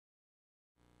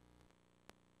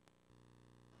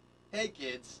Hey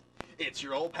kids, it's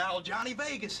your old pal Johnny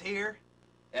Vegas here,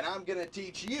 and I'm gonna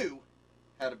teach you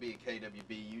how to be a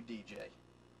KWBU DJ.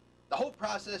 The whole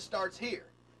process starts here,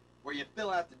 where you fill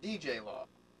out the DJ log.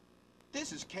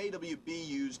 This is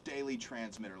KWBU's daily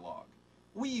transmitter log.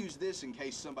 We use this in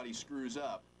case somebody screws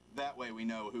up, that way we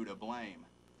know who to blame.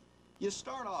 You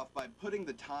start off by putting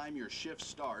the time your shift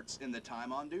starts in the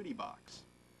time on duty box.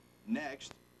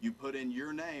 Next, you put in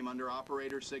your name under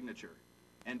operator signature.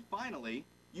 And finally,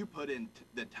 you put in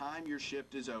the time your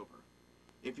shift is over.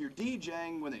 If you're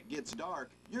DJing when it gets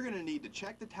dark, you're going to need to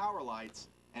check the tower lights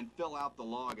and fill out the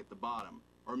log at the bottom,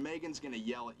 or Megan's going to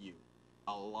yell at you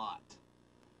a lot.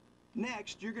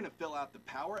 Next, you're going to fill out the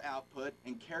power output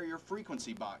and carrier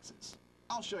frequency boxes.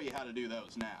 I'll show you how to do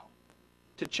those now.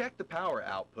 To check the power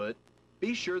output,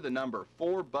 be sure the number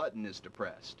 4 button is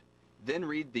depressed. Then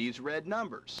read these red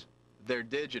numbers. They're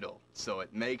digital, so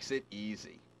it makes it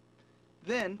easy.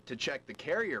 Then, to check the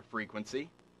carrier frequency,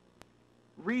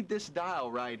 read this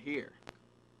dial right here.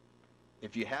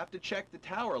 If you have to check the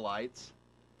tower lights,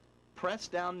 press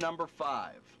down number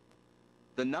 5.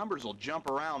 The numbers will jump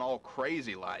around all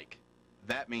crazy like.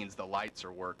 That means the lights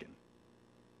are working.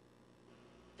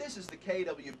 This is the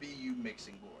KWBU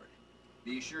mixing board.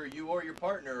 Be sure you or your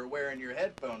partner are wearing your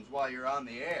headphones while you're on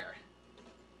the air.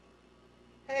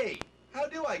 Hey, how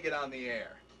do I get on the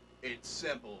air? It's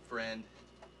simple, friend.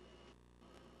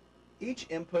 Each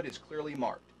input is clearly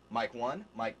marked. Mic 1,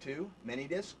 Mic 2,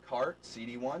 Minidisc, Cart,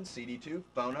 CD1, CD2,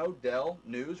 Phono, Dell,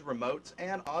 News, Remotes,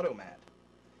 and Automat.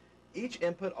 Each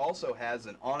input also has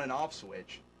an on and off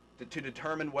switch to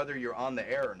determine whether you're on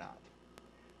the air or not.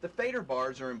 The fader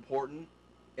bars are important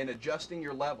in adjusting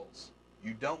your levels.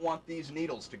 You don't want these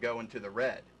needles to go into the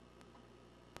red.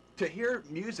 To hear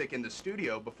music in the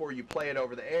studio before you play it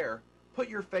over the air, put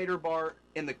your fader bar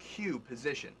in the Q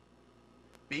position.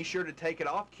 Be sure to take it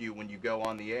off cue when you go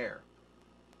on the air.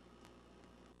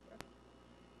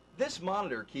 This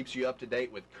monitor keeps you up to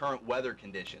date with current weather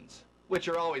conditions, which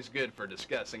are always good for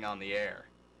discussing on the air.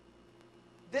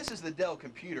 This is the Dell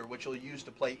computer which you'll use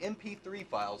to play MP3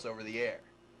 files over the air.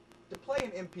 To play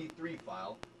an MP3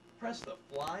 file, press the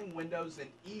flying Windows and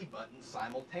E button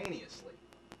simultaneously.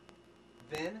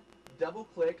 Then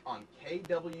double-click on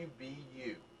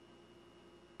KWBU.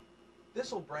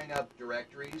 This will bring up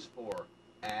directories for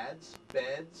ads,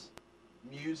 beds,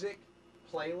 music,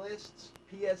 playlists,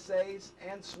 PSAs,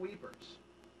 and sweepers.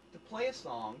 To play a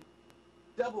song,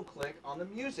 double-click on the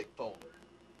music folder.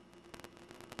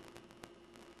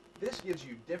 This gives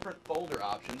you different folder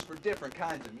options for different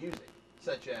kinds of music,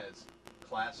 such as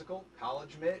classical,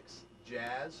 college mix,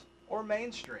 jazz, or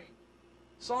mainstream.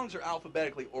 Songs are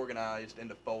alphabetically organized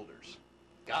into folders.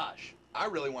 Gosh, I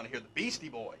really want to hear the Beastie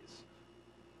Boys.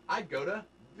 I'd go to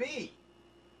B.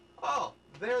 Oh,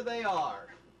 there they are.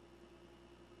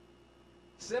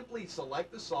 Simply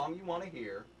select the song you want to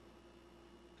hear,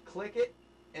 click it,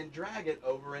 and drag it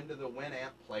over into the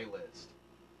Winamp playlist.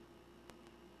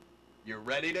 You're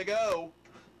ready to go.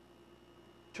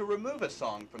 To remove a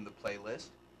song from the playlist,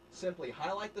 simply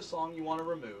highlight the song you want to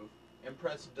remove and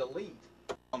press delete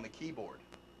on the keyboard.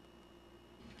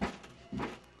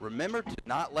 Remember to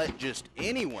not let just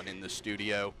anyone in the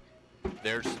studio.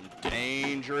 There's some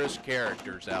dangerous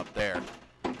characters out there.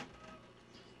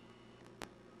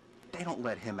 They don't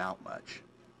let him out much.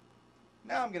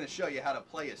 Now I'm going to show you how to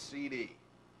play a CD.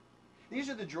 These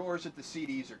are the drawers that the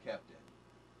CDs are kept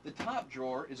in. The top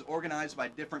drawer is organized by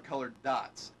different colored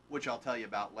dots, which I'll tell you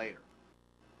about later.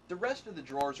 The rest of the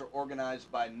drawers are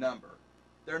organized by number.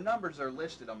 Their numbers are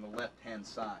listed on the left-hand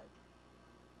side.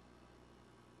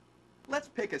 Let's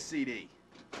pick a CD.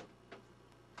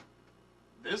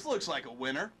 This looks like a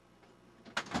winner.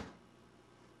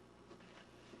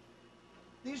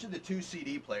 These are the 2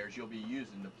 CD players you'll be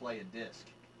using to play a disc.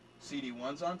 CD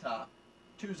 1's on top,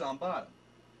 2's on bottom.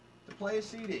 To play a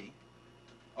CD,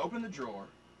 open the drawer,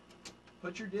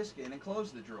 put your disc in and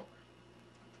close the drawer.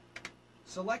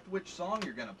 Select which song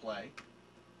you're going to play,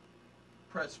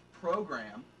 press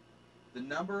Program, the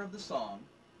number of the song,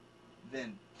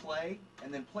 then play,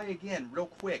 and then play again real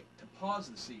quick to pause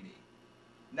the CD.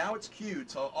 Now it's queued,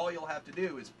 so all you'll have to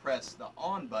do is press the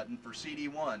on button for CD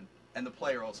 1 and the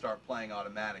player will start playing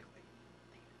automatically.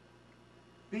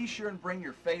 Be sure and bring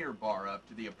your fader bar up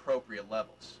to the appropriate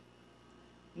levels.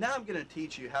 Now I'm going to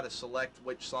teach you how to select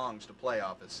which songs to play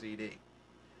off a CD.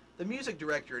 The music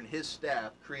director and his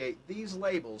staff create these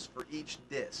labels for each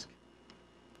disc.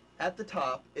 At the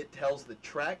top, it tells the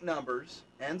track numbers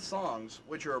and songs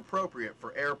which are appropriate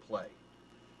for airplay.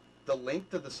 The link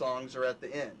to the songs are at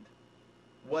the end.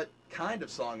 What kind of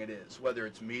song it is, whether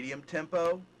it's medium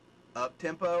tempo, up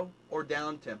tempo, or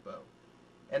down tempo.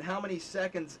 and how many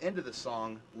seconds into the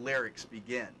song lyrics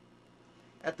begin.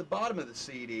 At the bottom of the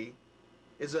CD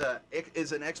is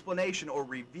an explanation or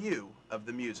review of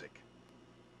the music.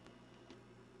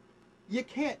 You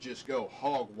can't just go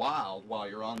hog wild while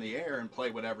you're on the air and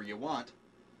play whatever you want.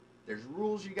 There's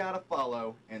rules you gotta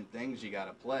follow and things you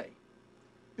gotta play.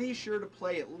 Be sure to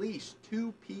play at least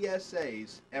 2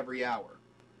 PSAs every hour.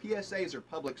 PSAs are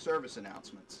public service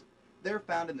announcements. They're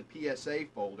found in the PSA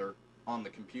folder on the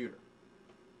computer.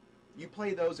 You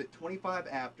play those at 25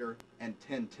 after and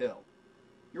 10 till.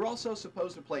 You're also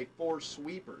supposed to play 4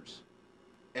 sweepers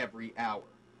every hour.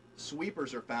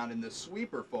 Sweepers are found in the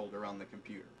sweeper folder on the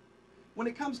computer. When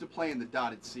it comes to playing the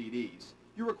dotted CDs,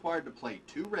 you're required to play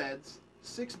 2 reds,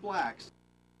 6 blacks,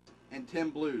 and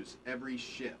 10 blues every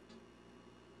shift.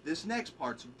 This next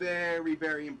part's very,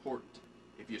 very important.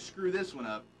 If you screw this one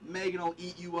up, Megan will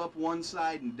eat you up one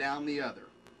side and down the other.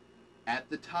 At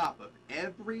the top of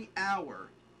every hour,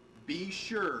 be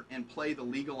sure and play the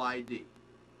legal ID.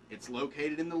 It's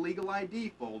located in the legal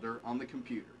ID folder on the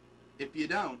computer. If you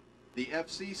don't, the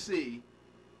FCC,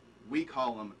 we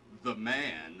call them the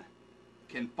man,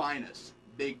 can fine us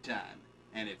big time,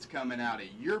 and it's coming out of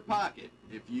your pocket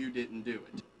if you didn't do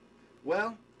it.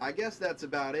 Well, I guess that's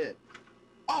about it.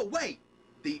 Oh wait,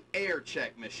 the air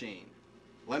check machine.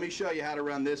 Let me show you how to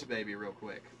run this baby real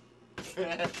quick.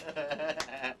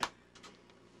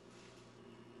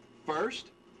 First,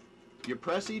 you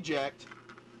press eject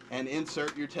and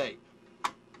insert your tape.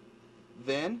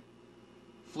 Then,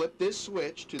 flip this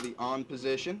switch to the on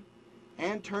position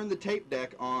and turn the tape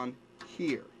deck on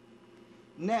here.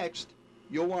 Next,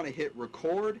 you'll want to hit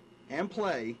record and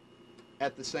play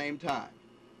at the same time.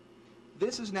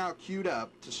 This is now queued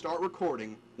up to start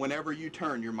recording whenever you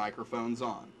turn your microphones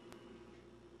on.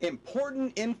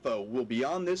 Important info will be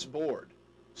on this board,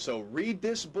 so read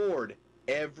this board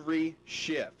every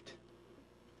shift.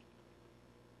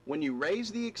 When you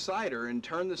raise the exciter and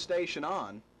turn the station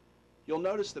on, you'll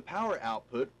notice the power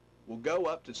output will go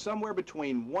up to somewhere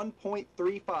between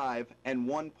 1.35 and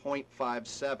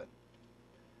 1.57.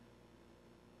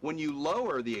 When you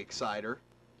lower the exciter,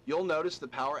 you'll notice the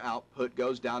power output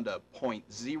goes down to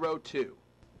 0.02.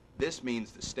 This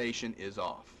means the station is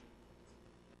off.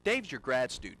 Dave's your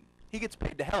grad student. He gets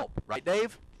paid to help, right,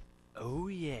 Dave? Oh,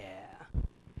 yeah.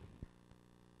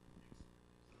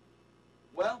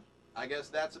 Well, I guess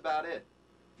that's about it.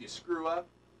 If you screw up,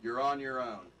 you're on your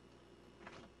own.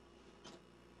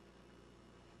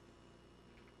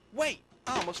 Wait,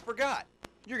 I almost forgot.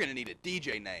 You're gonna need a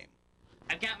DJ name.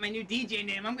 I've got my new DJ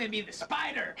name. I'm gonna be the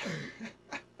Spider.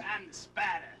 I'm the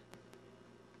Spider.